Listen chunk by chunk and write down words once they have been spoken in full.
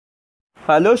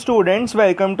Hello students,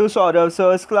 welcome to SOURAV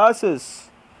sir's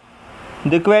classes.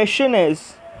 The question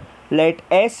is, let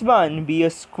S1 be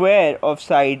a square of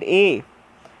side A.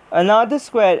 Another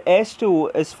square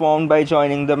S2 is formed by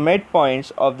joining the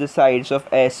midpoints of the sides of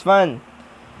S1.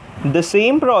 The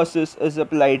same process is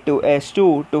applied to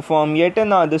S2 to form yet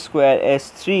another square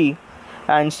S3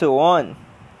 and so on.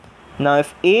 Now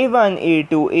if A1, A2,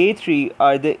 A3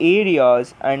 are the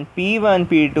areas and P1,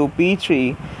 P2,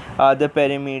 P3 are the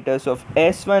perimeters of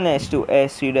S1, S2,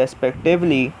 S3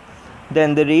 respectively,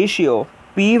 then the ratio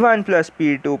P1 plus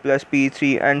P2 plus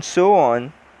P3 and so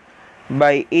on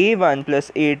by A1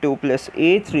 plus A2 plus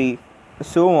A3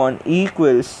 so on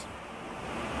equals.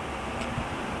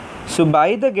 So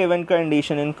by the given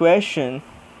condition in question,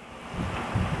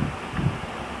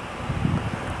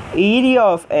 area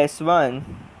of S1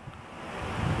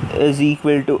 is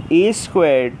equal to A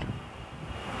squared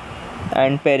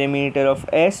and perimeter of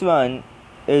S1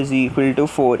 is equal to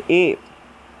 4A.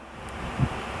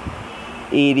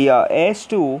 Area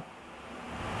S2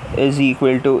 is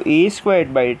equal to A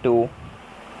squared by 2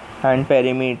 and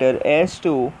perimeter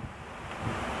S2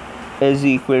 is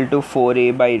equal to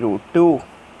 4A by root 2.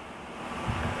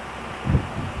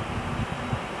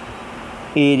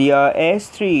 Area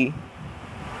S3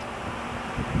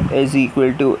 is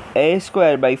equal to A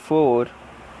square by 4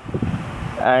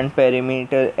 and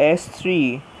perimeter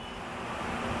S3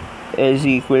 is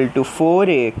equal to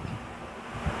 4A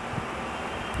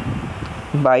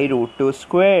by root 2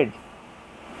 squared.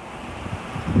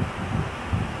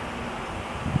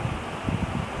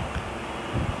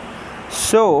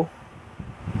 So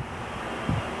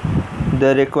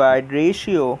the required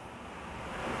ratio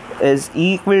is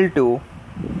equal to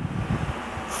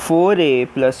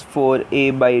 4A plus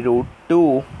 4A by root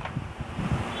 2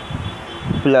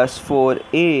 plus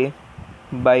 4A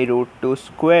by root 2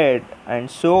 squared and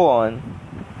so on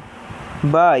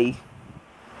by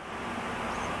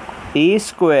A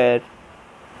square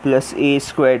plus A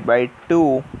squared by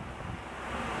 2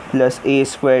 plus A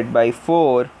squared by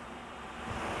 4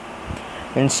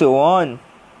 and so on,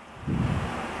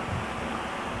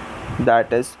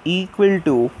 that is equal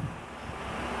to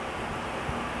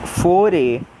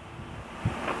 4A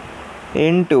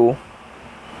into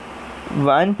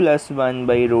 1 plus 1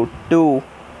 by root 2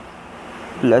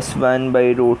 plus 1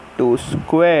 by root 2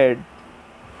 squared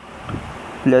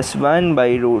plus 1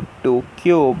 by root 2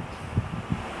 cube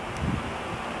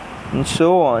and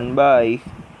so on by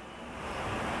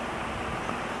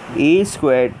A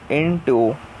squared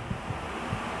into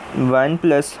 1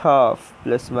 plus half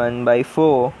plus 1 by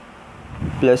 4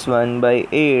 plus 1 by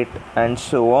 8 and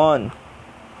so on,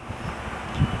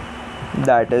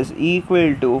 that is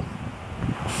equal to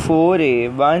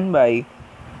 4A 1 by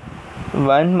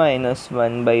 1 minus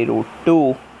 1 by root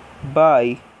 2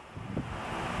 by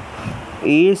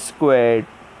A squared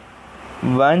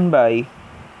 1 by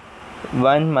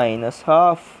 1 minus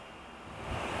half.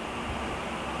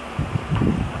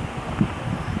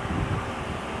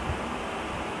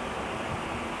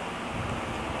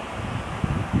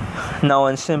 Now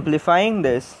on simplifying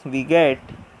this, we get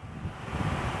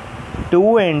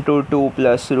 2 into 2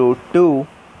 plus root 2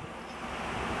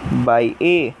 by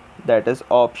A, that is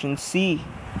option C.